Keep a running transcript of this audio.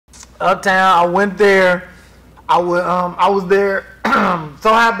Uptown. I went there. I was there.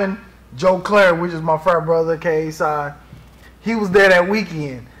 So happened, Joe Clare, which is my frat brother, KSI, he was there that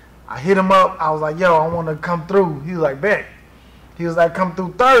weekend. I hit him up. I was like, yo, I want to come through. He was like, bet. He was like, come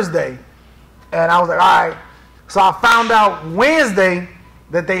through Thursday. And I was like, all right. So I found out Wednesday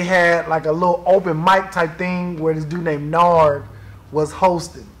that they had like a little open mic type thing where this dude named Nard was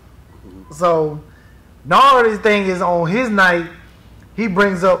hosting. So Nard's thing is on his night, he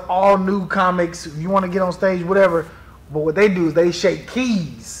brings up all new comics. If you want to get on stage, whatever. But what they do is they shake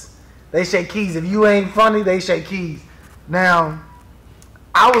keys. They shake keys. If you ain't funny, they shake keys. Now,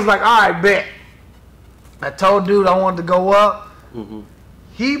 I was like, all right, bet. I told dude I wanted to go up.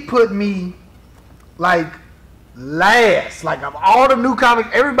 He put me like last. Like of all the new comics,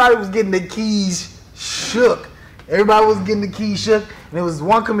 everybody was getting the keys shook. Everybody was getting the keys shook. And there was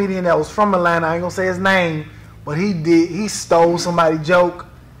one comedian that was from Atlanta. I ain't gonna say his name. But he stole somebody's joke.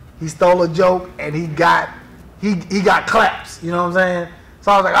 He stole a joke and he got claps. You know what I'm saying?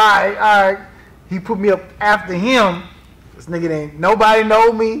 So I was like, all right. He put me up after him. This nigga ain't nobody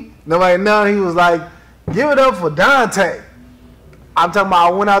know me. Nobody know. He was like, give it up for Donte. I'm talking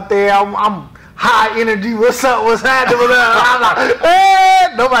about I went out there. I'm high energy. What's up? What's happening? I'm like,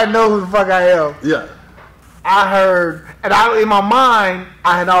 hey! Nobody knows who the fuck I am. Yeah. I heard, and in my mind,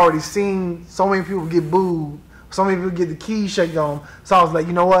 I had already seen so many people get booed. So many people get the keys shaken on them. So I was like,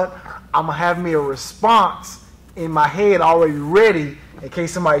 you know what? I'm going to have me a response in my head already ready in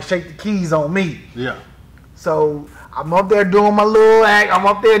case somebody shake the keys on me. Yeah. So I'm up there doing my little act. I'm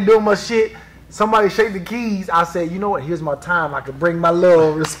up there doing my shit. Somebody shake the keys. I said, you know what? Here's my time. I could bring my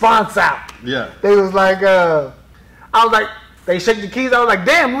little response out. Yeah. They was like, I was like, they shake the keys. I was like,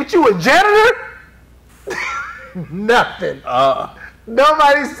 damn, what you, a janitor? Nothing.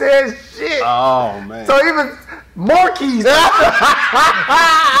 Nobody said shit. Oh, man. So even more keys. There's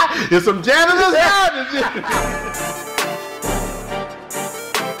some janitors out.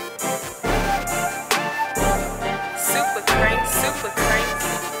 Super crazy.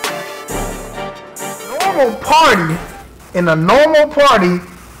 In a normal party,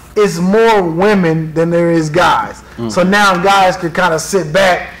 is more women than there is guys. So now guys could kind of sit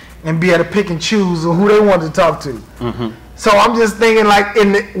back and be able to pick and choose who they want to talk to. So I'm just thinking, like,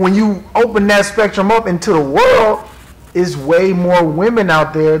 when you open that spectrum up into the world, is way more women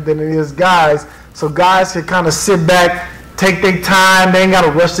out there than it is guys. So guys can kind of sit back, take their time. They ain't got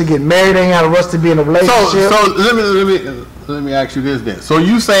to rush to get married. They ain't got to rush to be in a relationship. So let me ask you this then. So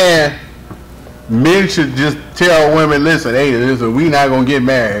you saying men should just tell women, listen, we not gonna get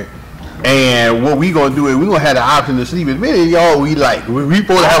married, and what we gonna do is we gonna have the option to sleep as many of y'all we like. We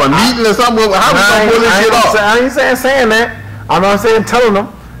supposed to have a meeting or something. How we gonna pull this shit off? I ain't saying that. I'm not saying telling them,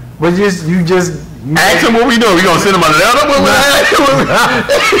 but you just ask them what we do. We gonna send them a letter.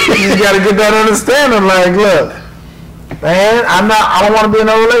 You gotta get that understanding. Like, look, man, I don't want to be in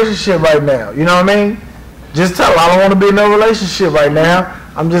a relationship right now. You know what I mean? Just tell them I don't want to be in a relationship right now.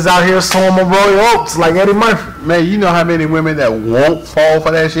 I'm just out here sowing my royal oats like Eddie Murphy. Man, you know how many women that won't fall for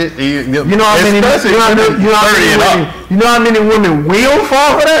that shit? You know how many women will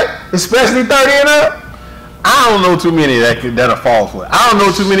fall for that? Especially 30 and up? I don't know too many that'll fall for it. I don't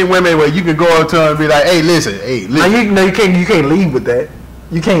know too many women where you can go up to them and be like, hey, listen. Now, you can't lead with that.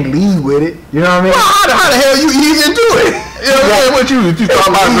 You can't lead with it. You know what I mean? Well, how the hell you ease into it? You know what I'm saying? What you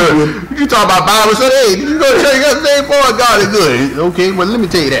talking about? You talking about Bible? So hey, did you go to church yesterday? Boy, God is good. Okay, well let me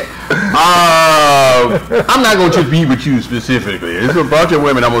tell you that. I'm not gonna just be with you specifically. It's a bunch of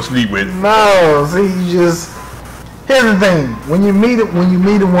women I'm gonna sleep with. No, see, here's the thing. When you meet a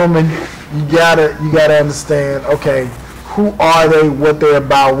woman, you gotta understand. Okay, who are they? What they're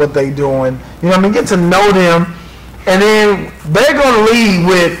about? What they doing? You know what I mean? Get to know them. And then they're going to lead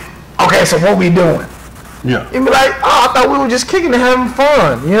with, okay, so what we doing? Yeah. And be like, oh, I thought we were just kicking and having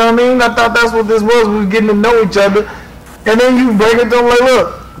fun. You know what I mean? I thought that's what this was. We were getting to know each other. And then you break it to them like,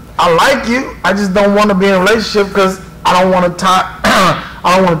 look, I like you. I just don't want to be in a relationship because I don't want to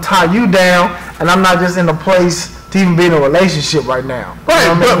tie you down. And I'm not just in a place to even be in a relationship right now. Right, you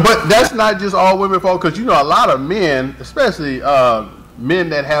know what I mean? but that's not just all women fault, because you know a lot of men, especially men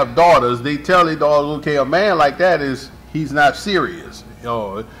that have daughters, they tell their daughters, okay, a man like that he's not serious. You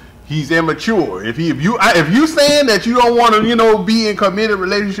know, he's immature. If you saying that you don't want to, be in committed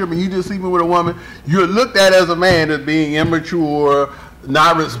relationship and you just sleeping with a woman, you're looked at as a man as being immature,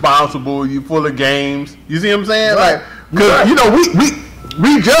 not responsible. You full of games. You see what I'm saying? Right. Like, because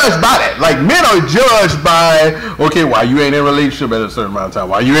we judge by that. Like, men are judged by, okay, why you ain't in a relationship at a certain amount of time?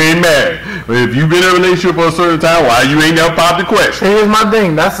 Why you ain't married? If you've been in a relationship for a certain time, why you ain't never popped the question? Here's my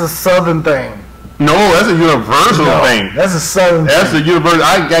thing. That's a Southern thing. No, that's a universal thing. That's a southern That's thing. a universal.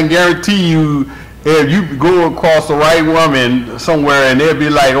 I can guarantee you, if you go across the right woman somewhere and they'll be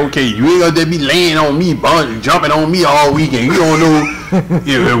like, okay, you ain't gonna be laying on me, jumping on me all weekend. You don't know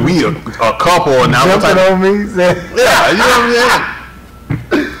if we a couple or not. Jumping on me. Yeah, you know what I'm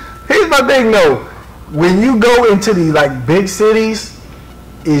saying? Here's my thing though. When you go into the like big cities,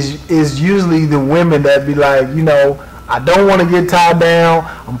 is usually the women that be like, you know, I don't want to get tied down.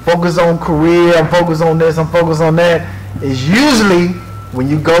 I'm focused on career. I'm focused on this. I'm focused on that. It's usually when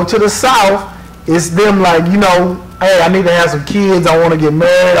you go to the South, it's them like, you know, hey, I need to have some kids. I want to get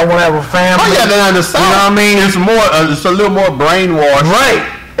married. I want to have a family. Oh yeah, down the South. You know what I mean? It's more. It's a little more brainwashed. Right.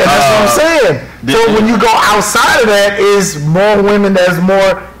 And that's what I'm saying. So when you go outside of that, it's more women that's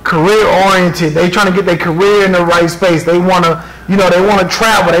more career oriented. They trying to get their career in the right space. They want to, you know, they want to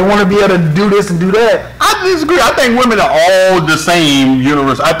travel. They want to be able to do this and do that. I disagree. I think women are all the same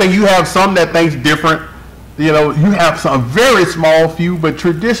universe. I think you have some that thinks different. You know, you have some very small few, but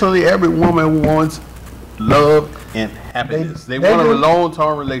traditionally every woman wants love and happiness. They want a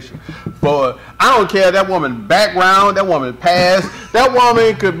long-term relationship. But I don't care that woman background, that woman past, that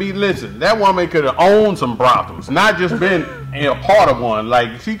woman could be, listen, that woman could have owned some brothels, not just been a part of one.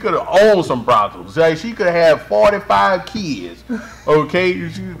 Like, she could have owned some brothels. Like, she could have had 45 kids, okay?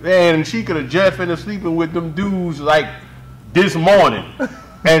 And she could have just finished sleeping with them dudes, like, this morning.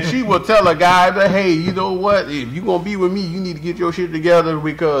 And she will tell a guy that, hey, you know what? If you're going to be with me, you need to get your shit together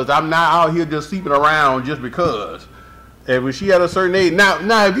because I'm not out here just sleeping around just because. And when she had a certain age,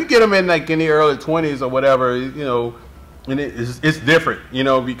 now if you get them in like in the early 20s or whatever, you know, and it's different, you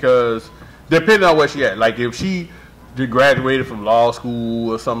know, because depending on where she at. Like if she graduated from law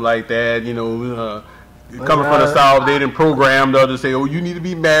school or something like that, you know, coming from the South, they didn't program her to say, oh, you need to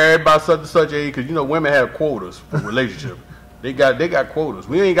be married by such and such age, because you know women have quotas for relationship. They got quotas.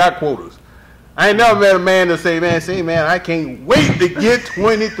 We ain't got quotas. I ain't never met a man to say, man, I can't wait to get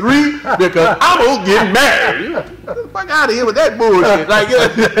 23 because I'm gonna get married. Get the fuck out of here with that bullshit. Like,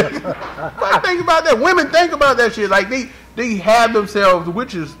 think about that. Women think about that shit. Like they have themselves,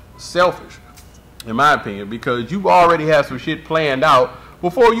 which is selfish, in my opinion, because you already have some shit planned out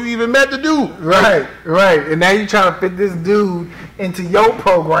before you even met the dude. Right. And now you trying to fit this dude into your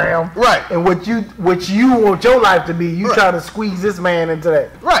program. Right. And what you want your life to be, you trying to squeeze this man into that.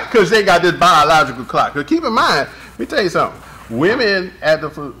 Right, because they got this biological clock. Because keep in mind, let me tell you something. Women,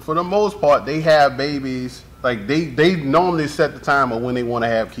 for the most part, they have babies. Like they normally set the time of when they want to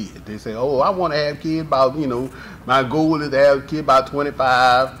have kids. They say, oh, I want to have kids by, you know, my goal is to have a kid by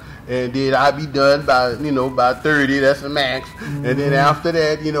 25. And then I'll be done by, you know, by 30. That's the max. Mm-hmm. And then after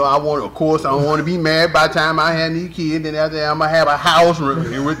that, you know, I want to be married by the time I have these kids. Then after that, I'm going to have a house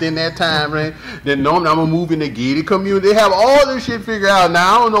within that time, right? Then normally I'm going to move in the gated community. They have all this shit figured out.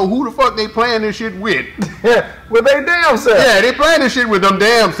 Now, I don't know who the fuck they playing this shit with. With their damn self. Yeah, they playing this shit with them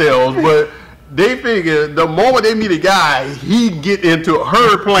damn selves. But they figure the moment they meet a guy, he'd get into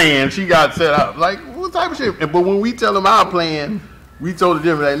her plan she got set up. Like, what type of shit? But when we tell them our plan, we told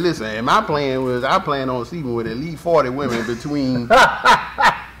them, like, listen, and my plan was, I plan on sleeping with at least 40 women between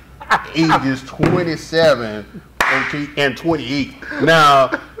ages 27 and 28.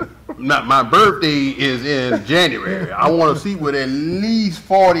 Now, my birthday is in January. I want to sleep with at least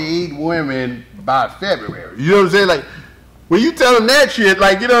 48 women by February. You know what I'm saying? Like, when you tell them that shit,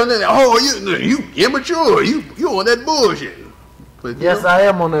 like, you know, oh, you immature. You on that bullshit. But, yes, I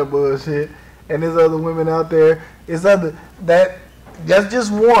am on that bullshit. And there's other women out there. That's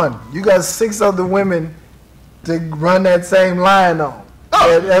just one. You got 6 other women to run that same line on.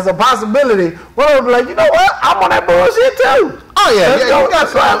 Oh. There's a possibility. One of them be like, you know what? I'm on that bullshit too. Oh yeah, you got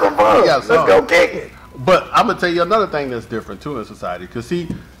some fun. Let's go kick it. But I'm gonna tell you another thing that's different too in society. Cause see,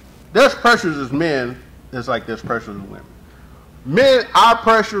 there's pressures as men. It's like there's pressures as women. Men, our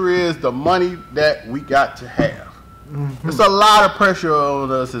pressure is the money that we got to have. Mm-hmm. There's a lot of pressure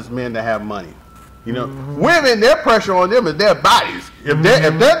on us as men to have money. You know, women, their pressure on them is their bodies. If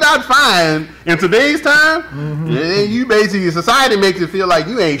they're not fine in today's time, then you basically, society makes it feel like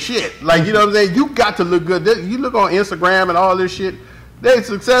you ain't shit. Like, you know what I'm saying? You got to look good. You look on Instagram and all this shit, they're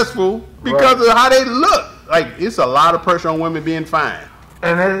successful because of how they look. Like, it's a lot of pressure on women being fine.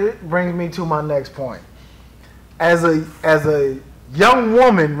 And it brings me to my next point. As a young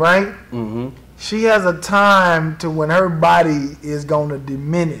woman, right? Mm-hmm. She has a time to when her body is going to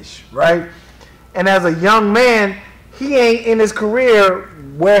diminish, right? And as a young man, he ain't in his career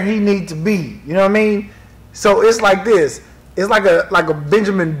where he needs to be. You know what I mean? So it's like this. It's like a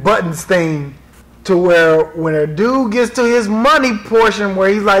Benjamin Buttons thing, to where when a dude gets to his money portion where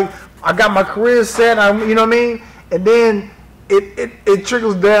he's like, I got my career set, you know what I mean? And then it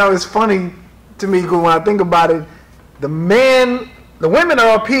trickles down. It's funny to me because when I think about it, the women are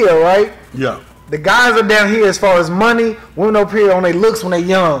up here, right? Yeah. The guys are down here as far as money. Women up here on their looks when they're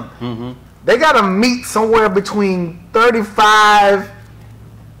young. Mm-hmm. They gotta meet somewhere between 35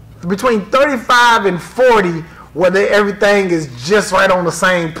 and 40, where everything is just right on the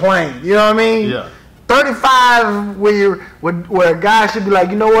same plane. You know what I mean? Yeah. 35, where a guy should be like,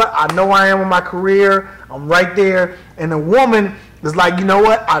 you know what? I know I am in my career. I'm right there. And a woman is like, you know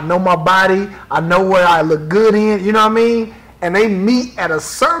what? I know my body. I know what I look good in. You know what I mean? And they meet at a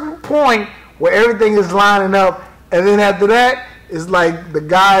certain point where everything is lining up. And then after that, it's like the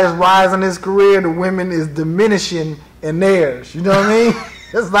guy is rising his career. The women is diminishing in theirs. You know what I mean?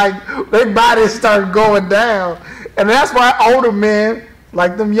 It's like their bodies start going down. And that's why older men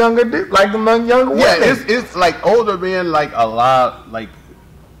like them younger women. Yeah, it's like older men like a lot, like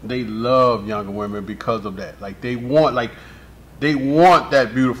they love younger women because of that. Like they want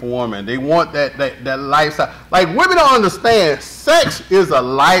that beautiful woman. They want that lifestyle. Like women don't understand sex is a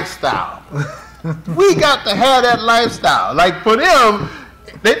lifestyle. We got to have that lifestyle. Like for them,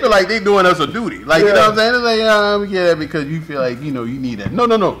 they feel like they doing us a duty. Like, you know what I'm saying? It's like, yeah, because you feel like, you need that.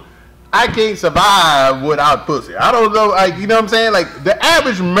 No. I can't survive without pussy. I don't know, like, you know what I'm saying? Like, the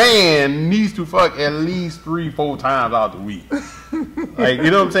average man needs to fuck at least 3-4 times out the week. Like, you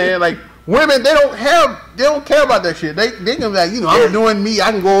know what I'm saying? Like, women, they don't care about that shit. They can be like, I'm doing me.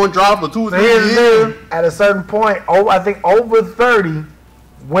 I can go and drop for 2 or 3 years. At a certain point, I think over 30,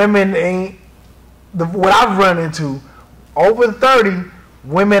 women ain't, what I've run into, over 30,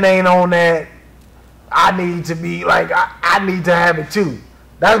 women ain't on that. I need to be like I need to have it too.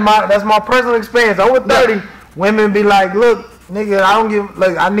 That's my personal experience. Over 30, women be like, look, nigga, I don't give.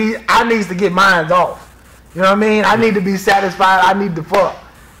 Like I need to get mine off. You know what I mean? I need to be satisfied. I need to fuck.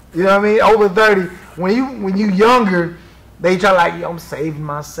 You know what I mean? Over 30, when you younger, they try like, I'm saving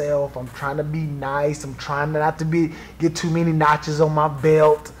myself. I'm trying to be nice. I'm trying not to get too many notches on my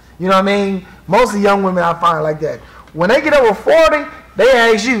belt. You know what I mean? Most of the young women I find like that. When they get over 40, they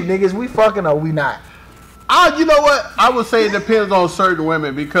ask you, niggas, we fucking or we not? You know what? I would say it depends on certain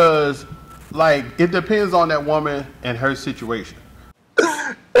women because, like, it depends on that woman and her situation.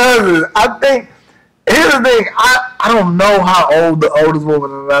 I think, here's the thing, I don't know how old the oldest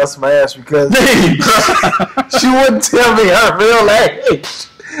woman that I smashed because she wouldn't tell me her real age.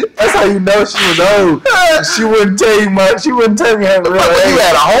 That's how you know she was old. She wouldn't tell you much. She wouldn't tell me her real age. You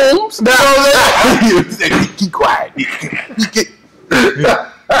had a Holmes? No, Keep quiet.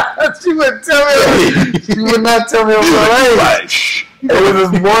 She wouldn't tell me. She would not tell me her real age. It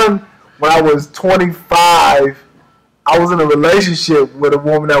was this one when I was 25. I was in a relationship with a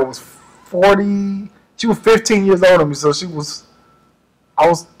woman that was 40. She was 15 years older than me, so I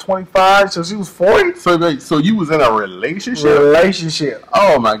was 25, so she was 40. So you was in a relationship? Relationship.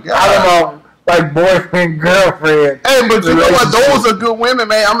 Oh my god. I don't know, like boyfriend, girlfriend. Hey, but you know what? Those are good women,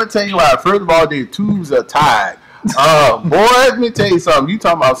 man. I'm gonna tell you why. First of all, their tubes are tied. Boy, let me tell you something. You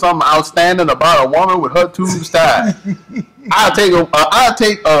talking about something outstanding about a woman with her tubes tied? I'll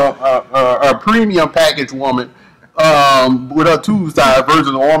take a premium package woman with her tubes tied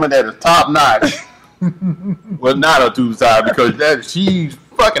versus a woman that is top notch. Well, not a tubes tied because she's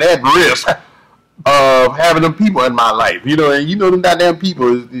fucking at risk of having them people in my life. You know, and them goddamn people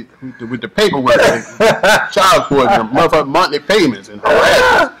with the paperwork and child support and motherfucking monthly payments and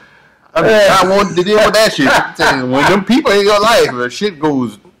harassment. I want to deal with that shit. When them people in your life, the shit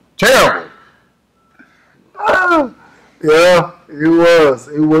goes terrible. Yeah,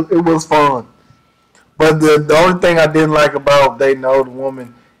 it was fun. But the only thing I didn't like about dating an older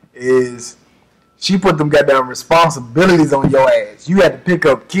woman is she put them goddamn responsibilities on your ass. You had to pick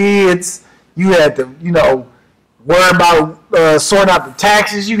up kids. You had to, worry about sorting out the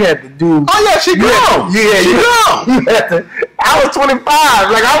taxes. You had to do. Oh yeah, she grown. You had to. I was 25.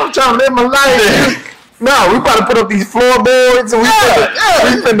 Like I was trying to live my life. No, we about to put up these floorboards and we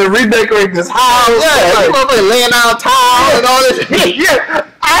finna redecorate this house. Yeah, you motherfucker laying down tile and all this shit. Yeah,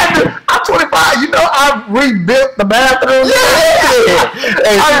 I'm 25. I rebuilt the bathroom. Yeah.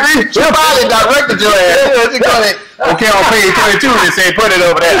 And she probably directed your ass. She called it. Okay, on page 22, they say put it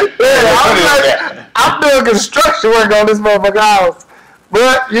over there. Yeah, I'm doing construction work on this motherfucker house.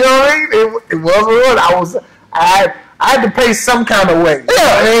 But you know what I mean? It was what I had to pay some kind of way.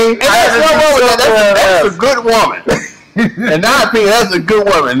 Yeah, that's a good woman. In my opinion, that's a good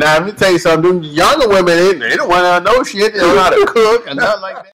woman. Now, let me tell you something. Them younger women, they don't want to know shit. They don't know how to cook and nothing like that.